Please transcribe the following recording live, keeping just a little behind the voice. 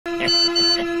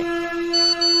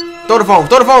Throw the phone.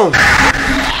 Throw the phone.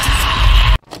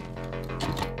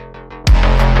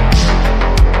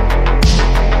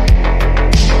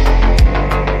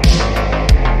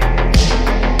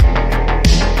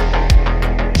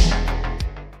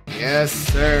 Yes,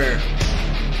 sir.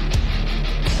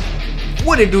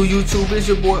 What it do, YouTube? It's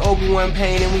your boy Obi-Wan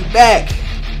Payne, and we back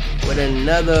with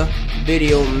another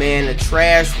video, man. A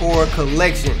trash horror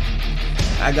collection.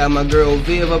 I got my girl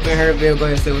Viv up in here. Viv, go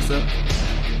ahead and say what's up.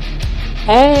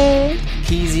 Hey.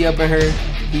 Keezy up in here.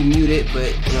 He muted, but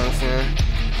you know what I'm saying.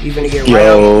 We finna get right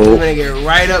up. We finna get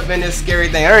right up in this scary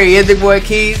thing. All right, here's the boy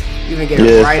Keys. We finna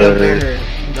get right up in here.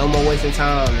 No more wasting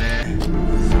time, man.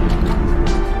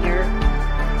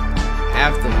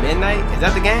 After midnight? Is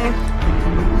that the game?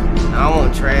 I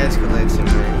want trash collection,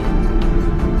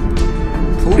 man.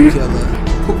 Poop killer.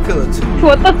 Poop killer 2.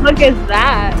 What the fuck is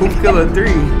that? Poop killer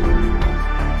 3.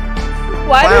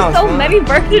 Why are there so many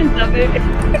versions of it?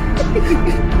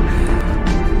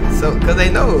 So, cause they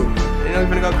know you're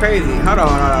gonna go crazy. Hold on.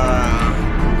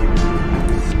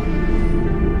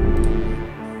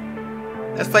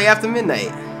 Let's play after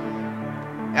midnight.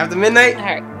 After midnight?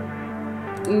 Alright.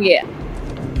 Yeah.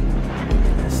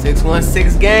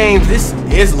 616 games. This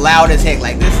is loud as heck.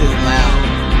 Like, this is loud.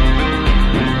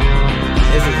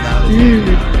 This is loud as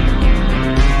heck.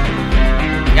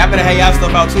 Y'all better have y'all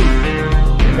stuff out too.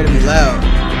 It better be loud.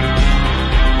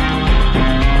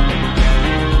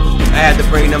 I had to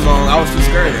bring them on. I was too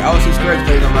scared. I was too scared to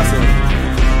play them myself.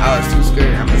 I was too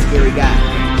scared. I'm a scary guy.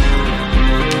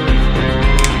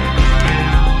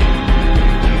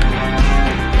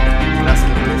 Let's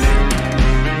skip this.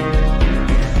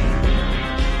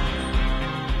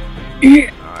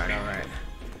 Alright.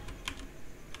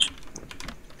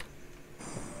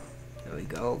 There we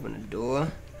go. Open the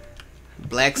door.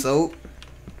 Black soap.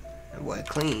 That boy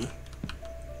clean.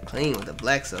 Clean with the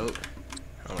black soap.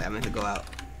 Oh wait, I meant to go out.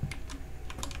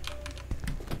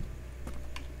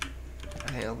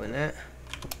 I can't open that.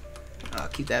 Oh,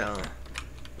 keep that on.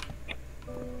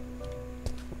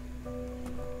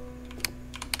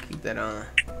 Keep that on.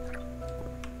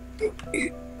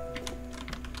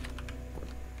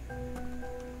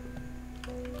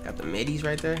 Got the middies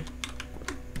right there.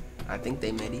 I think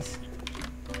they middies.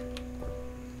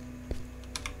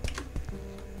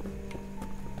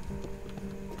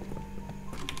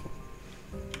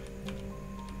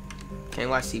 Can't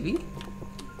watch TV?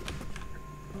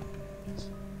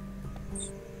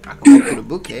 I can walk through the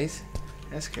bookcase.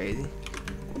 That's crazy.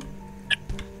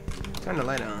 Turn the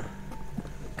light on.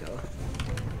 Go.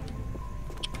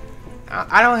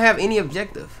 I don't have any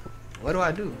objective. What do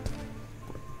I do?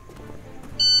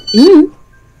 There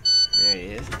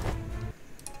it is.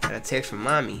 Got a text from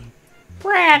mommy.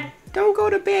 Brad, don't go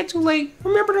to bed too late.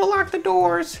 Remember to lock the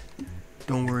doors.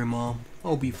 Don't worry, Mom.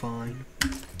 I'll be fine.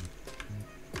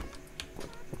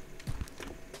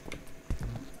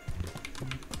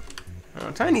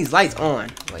 Turn these lights on.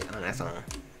 Wait, oh, that's on.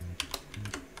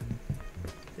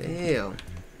 The hell?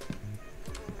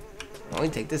 Oh, we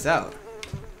take this out.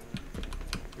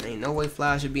 There ain't no way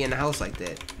Fly should be in the house like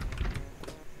that.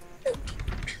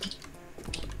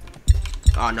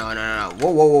 Oh no.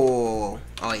 Whoa.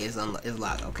 Oh yeah, it's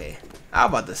locked. Okay. I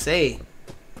was about to say.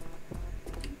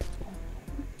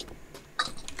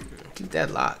 Keep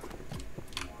that locked.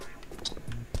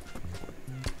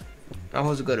 I'm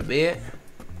supposed to go to bed.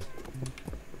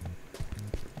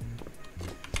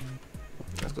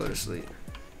 Let's go to sleep.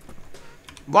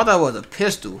 Well, I thought it was a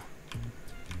pistol.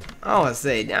 I was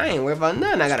say, I ain't worried about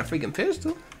nothing. I got a freaking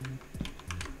pistol.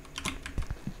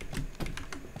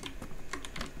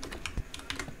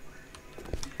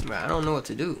 But I don't know what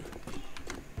to do.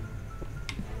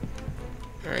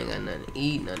 I ain't got nothing to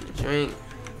eat, nothing to drink.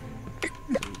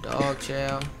 Some dog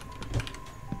chow.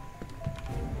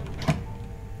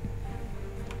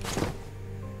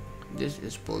 This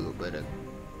is spoiled better.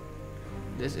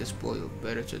 This is spoiled.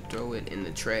 Better to throw it in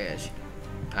the trash.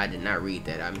 I did not read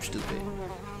that. I'm stupid.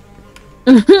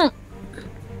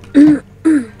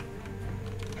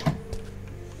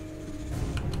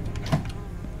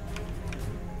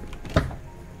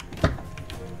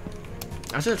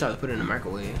 I should have tried to put it in the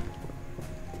microwave.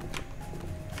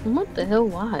 What the hell?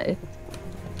 Why?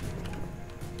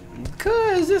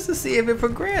 Cause just to see if it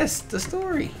progressed the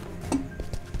story.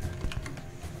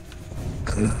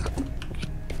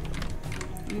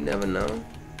 You never know.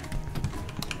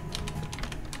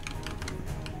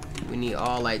 We need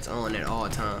all lights on at all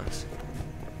times.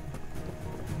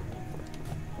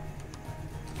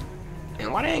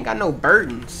 And why they ain't got no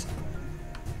burdens?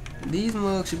 These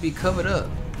mugs should be covered up.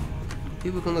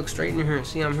 People can look straight in here and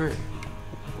see I'm hurt.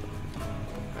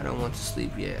 I don't want to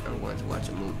sleep yet. I'm going to watch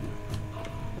a movie.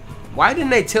 Why didn't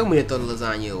they tell me to throw the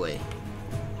lasagna away?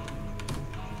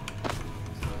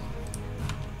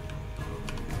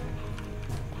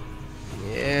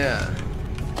 Yeah.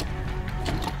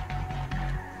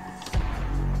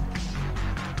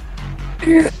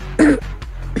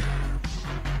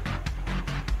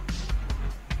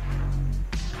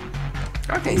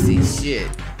 I can't see shit.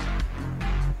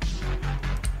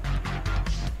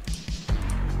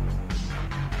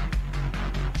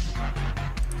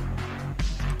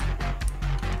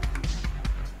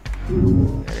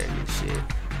 That ain't do shit.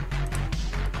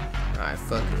 Alright,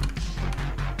 fuck it.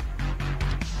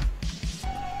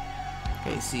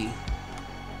 Can't see.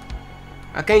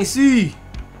 I can't see.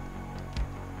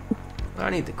 What I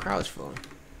need to crouch for?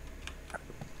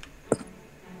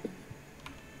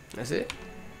 That's it.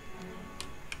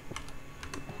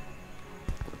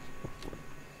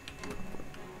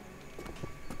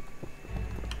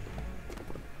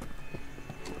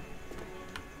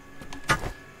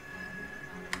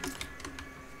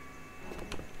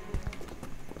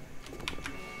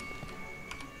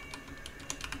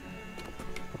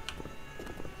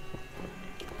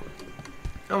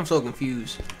 I'm so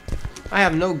confused. I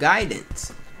have no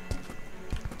guidance.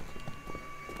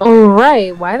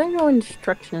 Alright, why are there no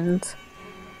instructions?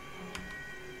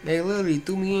 They literally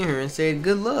threw me in here and said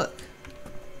good luck.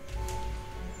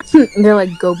 They're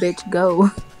like, go bitch,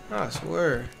 go. I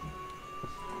swear.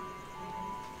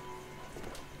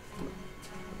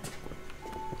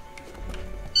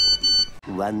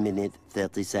 One minute,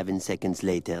 37 seconds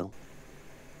later.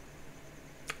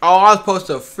 Oh, I was supposed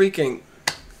to freaking...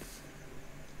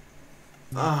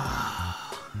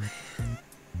 Oh, man.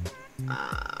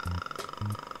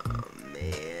 Oh,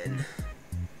 man.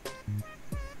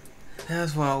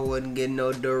 That's why I wouldn't get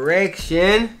no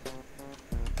direction.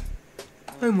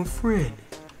 I'm a friend.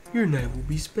 Your night will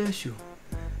be special.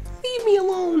 Leave me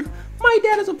alone. My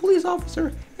dad is a police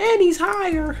officer, and he's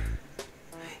higher.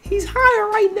 He's higher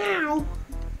right now.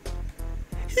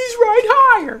 He's right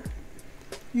higher.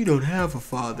 You don't have a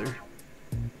father.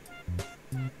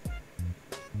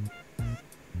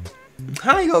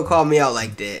 How you gonna call me out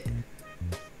like that?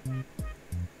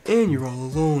 And you're all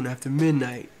alone after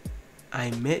midnight. I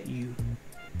met you.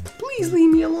 Please leave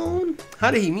me alone.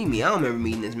 How did he meet me? I don't remember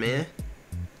meeting this man.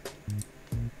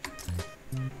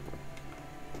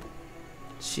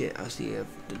 Shit, I'll see if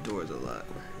the doors are locked.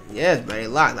 Yes, but they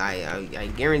locked.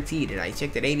 I guaranteed it. I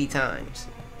checked it 80 times.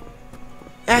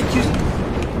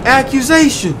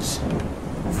 Accusations!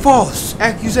 False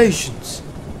accusations.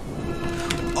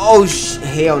 Oh,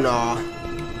 hell no.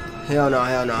 Hell no,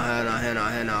 hell no, hell no, hell no,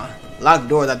 hell no. Locked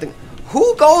doors, I think.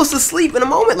 Who goes to sleep in a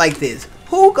moment like this?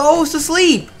 Who goes to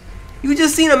sleep? You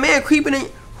just seen a man creeping in.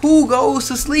 Who goes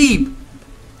to sleep?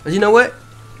 But you know what?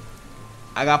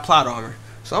 I got plot armor,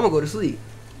 so I'm gonna go to sleep.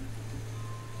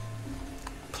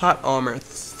 Plot armor,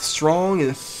 strong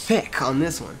and thick on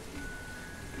this one.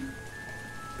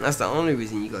 That's the only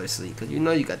reason you go to sleep, because you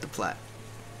know you got the plot.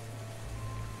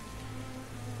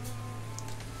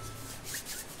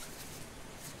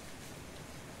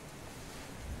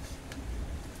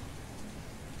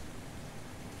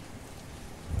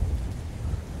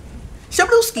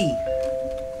 Shablooski!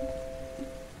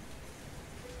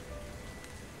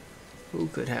 Who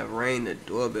could have rang the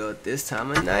doorbell at this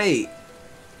time of night?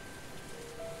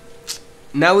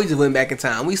 Now we just went back in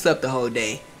time. We slept the whole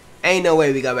day. Ain't no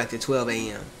way we got back to 12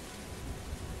 a.m.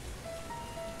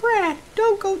 Brad,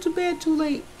 don't go to bed too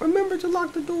late. Remember to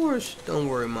lock the doors. Don't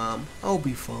worry, Mom. I'll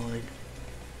be fine.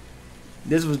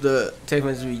 This was the text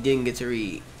message we didn't get to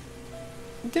read.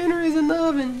 Dinner is in the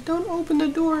oven. Don't open the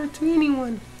door to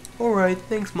anyone. Alright,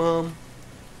 thanks, Mom.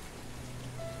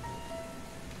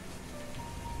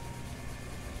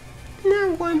 Now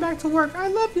I'm going back to work. I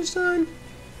love you, son.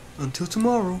 Until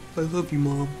tomorrow. I love you,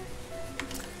 Mom.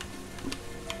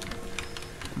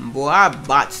 Boy, I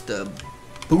botched the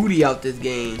booty out this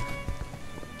game.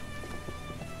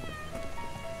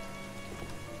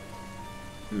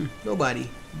 Nobody.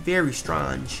 Very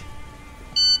strange.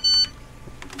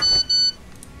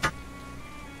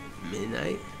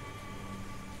 Midnight. ...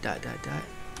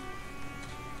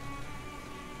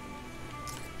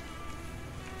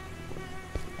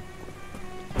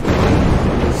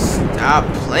 Stop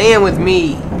playing with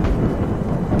me.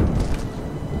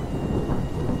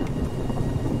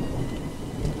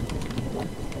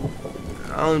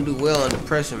 I don't do well under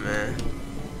pressure, man.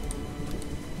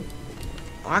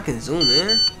 Oh, I can zoom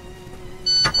in.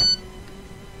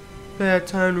 Bad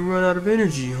time to run out of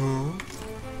energy, huh?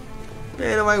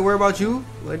 Man, nobody worry about you.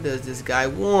 What does this guy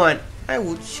want? I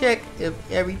will check if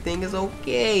everything is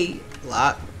okay.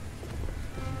 Lock.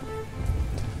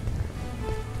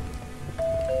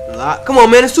 lock. Come on,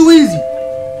 man. It's too easy.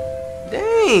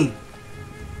 Dang.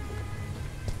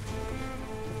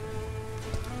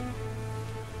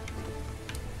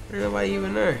 Ain't nobody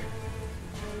even there.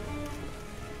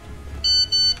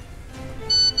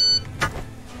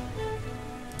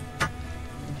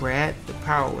 Brad, the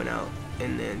power went out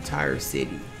in the entire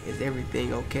city. Is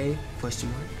everything okay?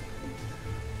 Question mark.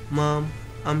 Mom,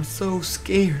 I'm so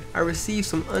scared. I received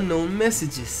some unknown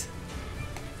messages.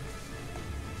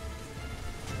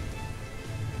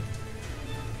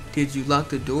 Did you lock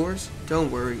the doors?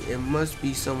 Don't worry, it must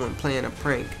be someone playing a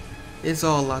prank. It's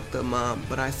all locked up, Mom,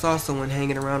 but I saw someone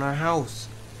hanging around our house.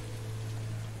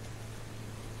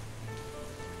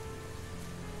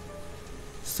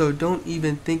 So don't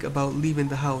even think about leaving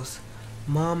the house.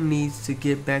 Mom needs to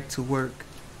get back to work.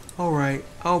 Alright,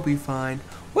 I'll be fine.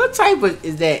 What type of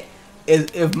is that?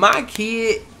 If my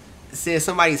kid says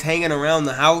somebody's hanging around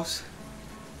the house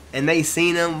and they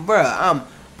seen them, bruh, I'm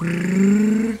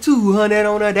 200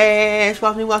 on the dash.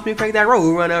 Watch me crank that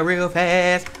road runner real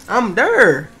fast. I'm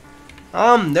there.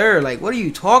 Like, what are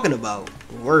you talking about?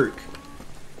 Work.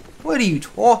 What are we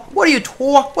talking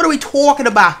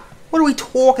about? What are we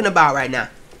talking about right now?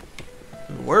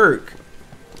 Work.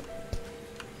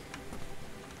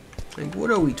 Like,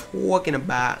 what are we talking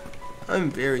about?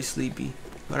 I'm very sleepy,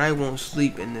 but I won't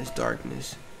sleep in this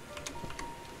darkness.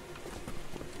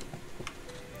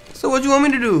 So what you want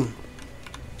me to do?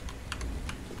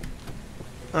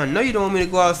 I know you don't want me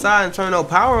to go outside and turn no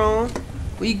power on.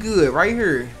 We good right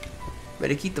here.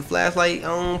 Better keep the flashlight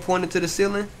on, pointed to the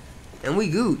ceiling, and we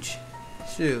gooch.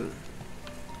 Shoot.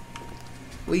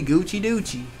 We Gucci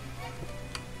Doochie.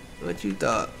 What you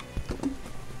thought?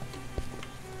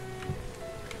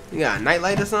 You got a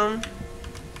nightlight or something?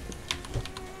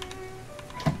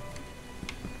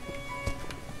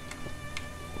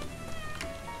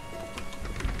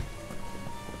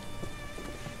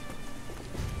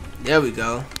 There we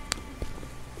go.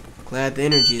 Glad the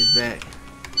energy is back.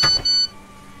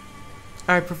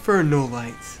 I prefer no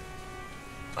lights.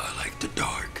 I like the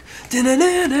dark.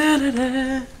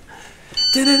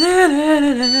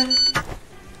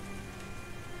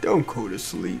 Don't go to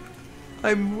sleep.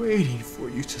 I'm waiting for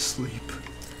you to sleep.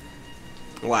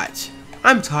 Watch.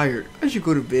 I'm tired. I should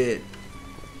go to bed.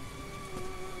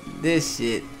 This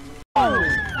shit.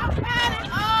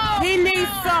 He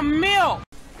needs some milk.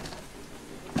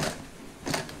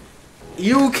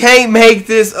 You can't make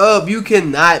this up. You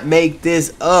cannot make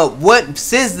this up. What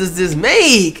sense does this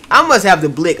make? I must have the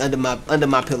blick under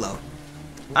my pillow.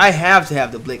 I have to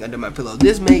have the blick under my pillow.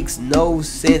 This makes no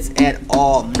sense at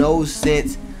all. No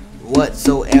sense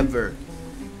whatsoever.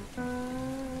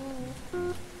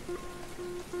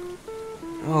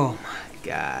 Oh my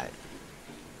God.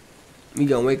 We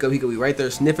gonna wake up, he gonna be right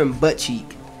there sniffing butt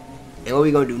cheek. And what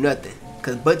we gonna do? Nothing.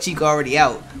 Cause butt cheek already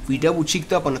out. If we double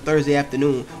cheeked up on a Thursday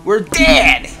afternoon, we're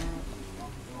dead!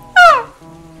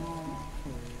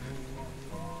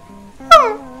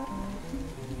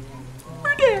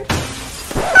 We're dead.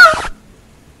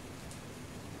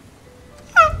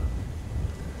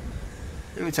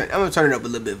 I'm gonna turn it up a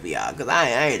little bit for y'all, cause I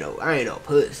ain't no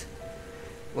puss.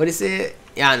 What it said?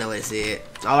 Y'all know what it said.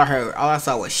 All I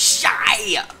saw was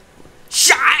Shia.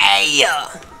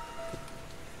 Shia.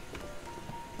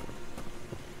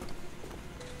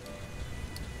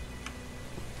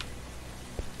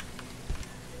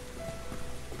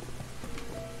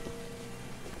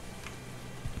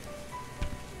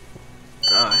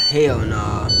 Oh hell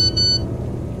no.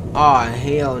 Oh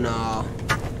hell no.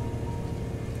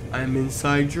 I'm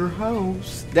inside your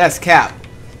house. That's cap.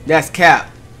 That's cap.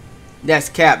 That's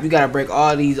cap. You gotta break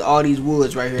all these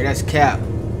woods right here. That's cap.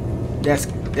 That's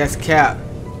cap.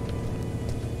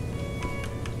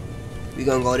 We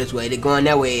gonna go this way. They're going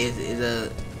that way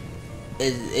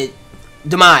is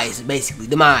demise, basically.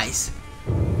 Demise.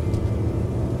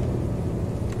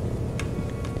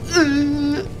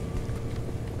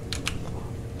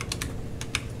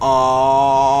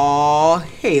 Oh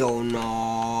hell no.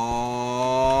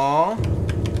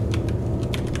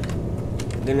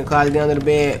 Get in the closet, get under the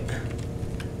bed.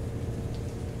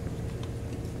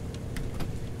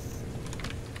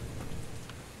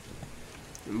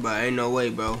 But ain't no way,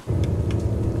 bro.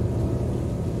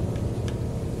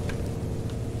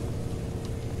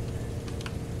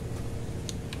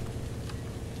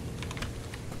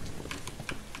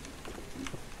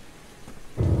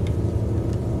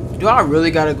 Do I really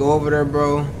gotta go over there,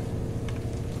 bro?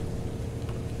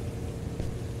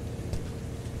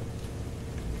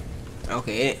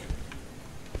 Okay.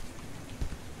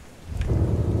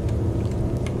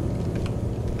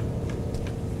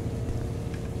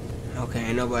 Okay,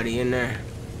 ain't nobody in there.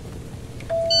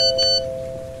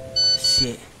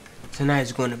 Shit.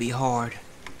 Tonight's gonna be hard.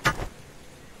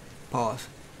 Pause.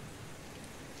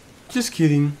 Just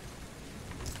kidding.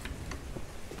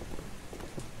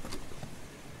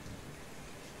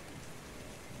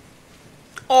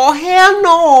 Oh hell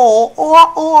no!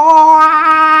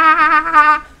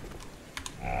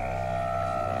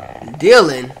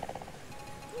 Dylan.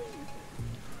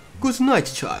 Good night,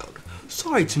 child.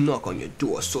 Sorry to knock on your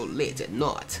door so late at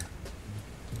night.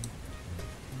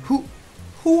 Who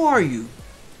are you?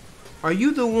 Are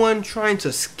you the one trying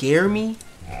to scare me?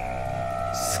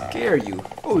 Scare you?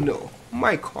 Oh no,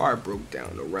 my car broke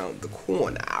down around the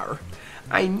corner.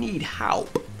 I need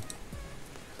help.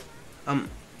 I'm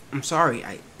sorry,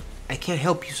 I can't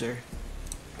help you, sir.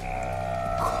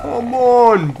 Come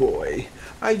on, boy.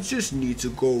 I just need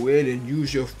to go in and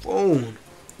use your phone.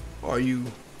 Are you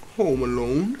home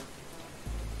alone?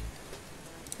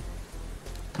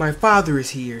 My father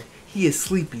is here. He is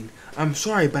sleeping. I'm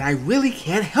sorry, but I really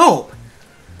can't help.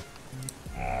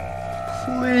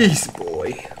 Please,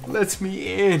 boy, let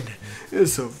me in.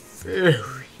 It's a very...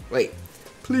 Wait.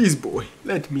 Please, boy,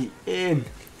 let me in.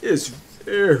 It's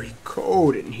very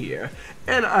cold in here,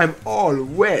 and I'm all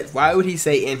wet. Why would he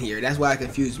say in here? That's why it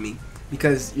confused me.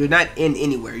 Because you're not in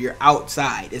anywhere. You're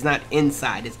outside. It's not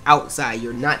inside. It's outside.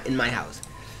 You're not in my house.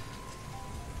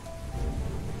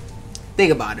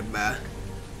 Think about it, bruh.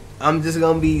 I'm just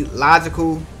gonna be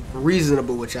logical,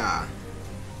 reasonable with y'all.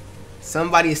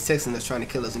 Somebody is texting us trying to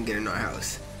kill us and get in our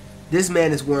house. This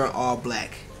man is wearing all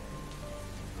black.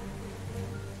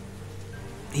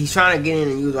 He's trying to get in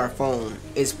and use our phone.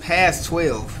 It's past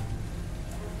 12.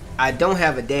 I don't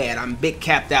have a dad. I'm big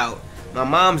capped out. My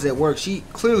mom's at work. She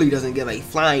clearly doesn't give a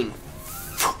flying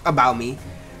about me.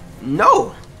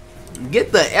 No.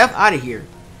 Get the F out of here.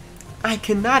 I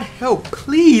cannot help.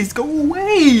 Please go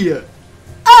away.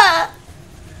 Ah!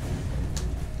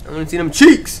 I want to see them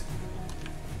cheeks.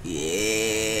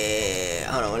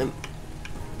 Yeah. Hold on.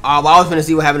 I was gonna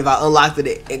see what happened if I unlocked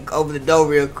it and opened the door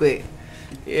real quick.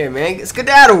 Yeah, man. Get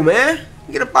skedaddle, man.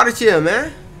 Get up out of here,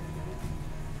 man.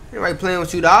 Anybody playing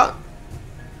with you, dog?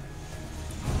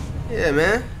 Yeah,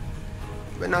 man.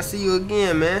 Better not see you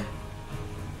again, man.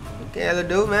 Okay, that'll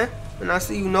do, man. Better not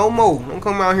see you no more. Don't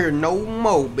come out here no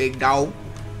more, big dog.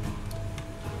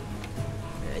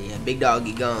 Yeah, big dog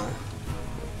get gone.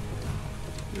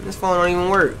 This phone don't even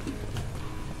work.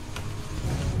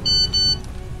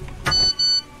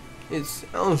 It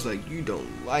sounds like you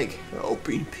don't like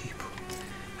helping people.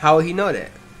 How would he know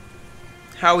that?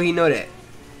 How would he know that?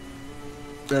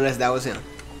 Unless that was him.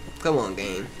 Come on,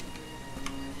 game.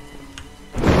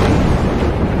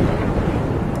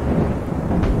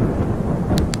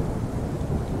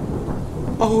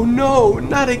 Oh no,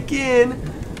 not again.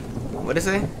 What'd it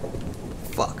say?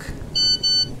 Fuck.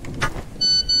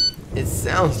 It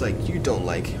sounds like you don't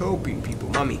like helping people.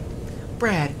 Mommy.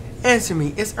 Brad, answer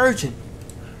me. It's urgent.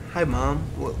 Hi, Mom.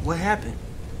 What happened?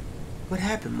 What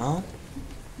happened, Mom?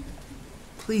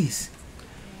 Please.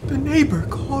 The neighbor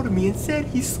called me and said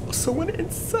he saw someone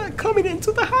inside coming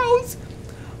into the house.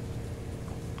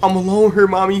 I'm alone here,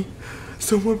 Mommy.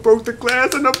 Someone broke the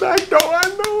glass in the back door. I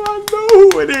know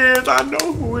who it is. I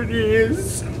know who it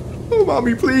is. Oh,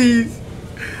 Mommy, please.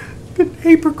 The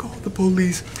neighbor called the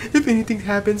police. If anything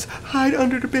happens, hide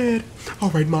under the bed. All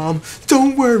right, Mom.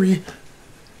 Don't worry.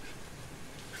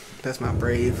 That's my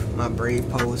brave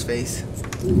pose face.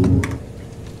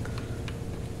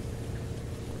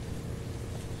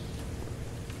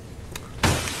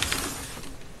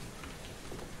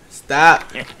 Stop.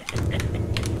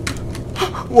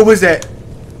 What was that?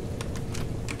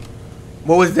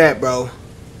 What was that, bro?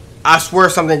 I swear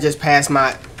something just passed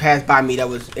by me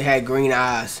it had green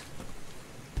eyes.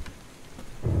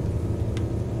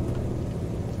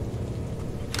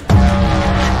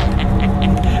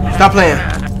 Stop playing.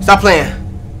 Stop playing.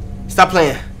 Stop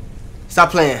playing.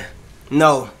 Stop playing.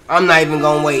 No. I'm not even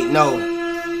gonna wait. No.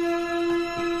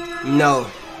 No.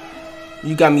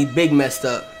 You got me big messed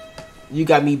up. You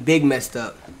got me big messed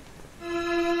up.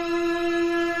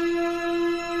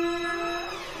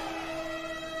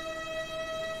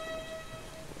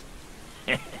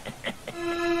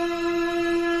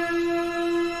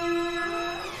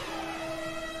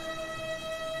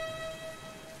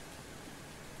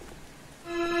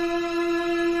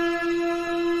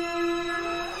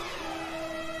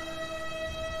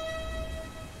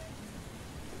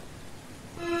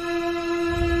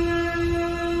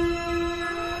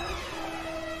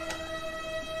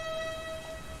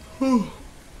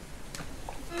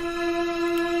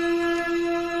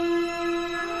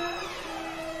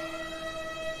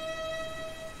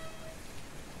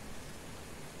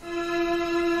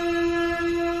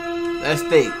 Let's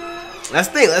think. Let's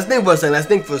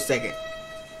think for a second.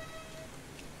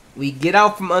 We get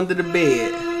out from under the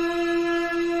bed.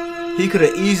 He could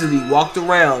have easily walked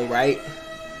around, right?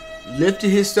 Lifted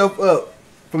himself up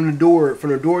from the door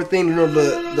thing, you know,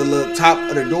 the little top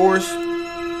of the doors.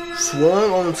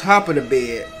 Swung on top of the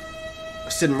bed,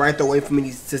 sitting right there waiting for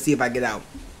me to see if I get out.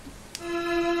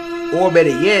 Or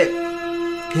better yet,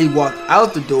 he walked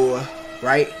out the door,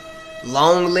 right?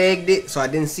 Long-legged it, so I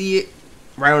didn't see it,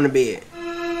 right on the bed.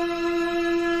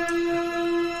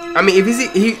 I mean,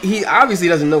 if he obviously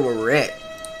doesn't know where we're at.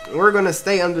 We're gonna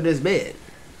stay under this bed.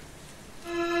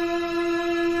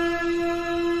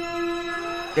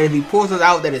 And if he pulls us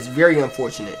out, that is very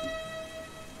unfortunate.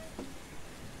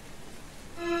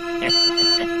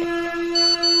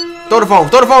 Throw the phone,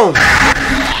 throw the phone!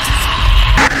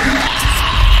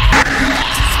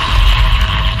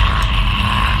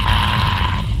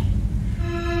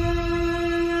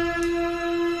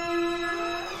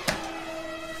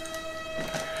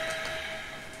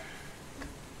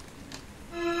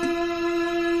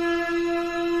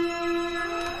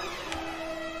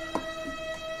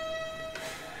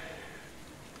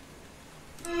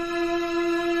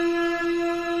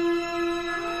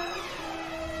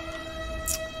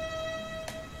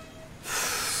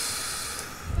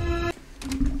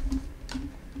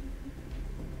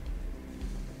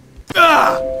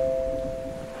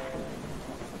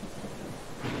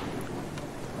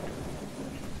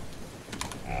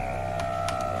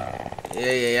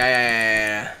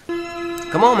 Yeah.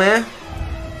 Come on, man.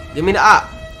 Give me the op.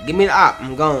 Give me the op.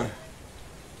 I'm gone.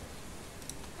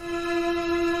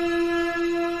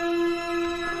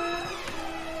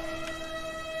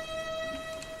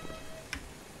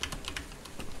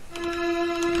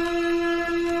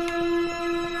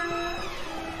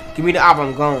 Give me the op.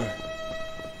 I'm gone.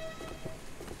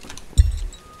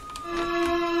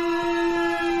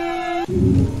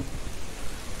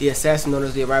 The assassin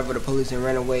noticed the arrival of the police and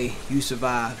ran away. You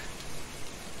survived.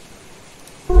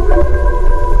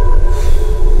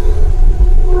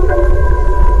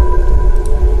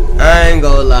 I ain't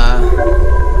gonna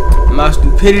lie. My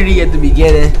stupidity at the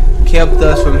beginning kept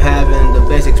us from having the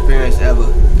best experience ever.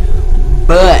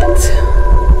 But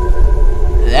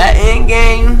that end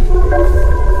game,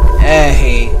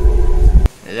 hey,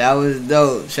 that was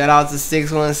dope. Shout out to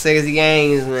 616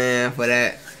 Games, man, for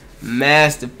that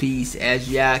masterpiece. As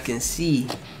y'all can see,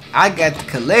 I got the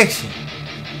collection,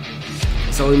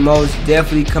 so we most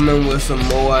definitely coming with some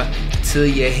more to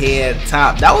your head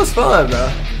top. That was fun,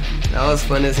 bro. That was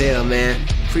fun as hell, man.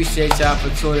 Appreciate y'all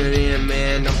for tuning in,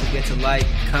 man. Don't forget to like,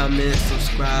 comment,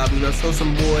 subscribe, you know, show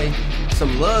some boy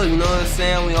some love, you know what I'm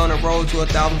saying? We on the road to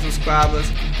 1,000 subscribers.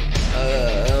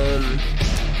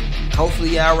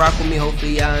 Hopefully y'all rock with me.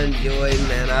 Hopefully y'all enjoy,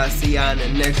 man. I'll see y'all in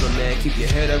the next one, man. Keep your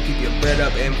head up, keep your bread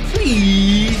up, and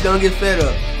please don't get fed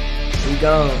up. We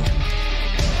gone.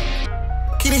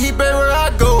 Keep the heat back where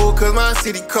I go, cause my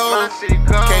city cold.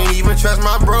 Can't even trust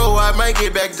my bro, I might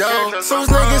get back down. Some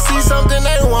niggas see something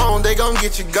they want, they gon'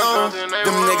 get you gone. Them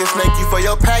niggas snake you for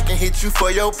your pack and hit you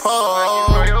for your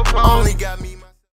paw. Only got me.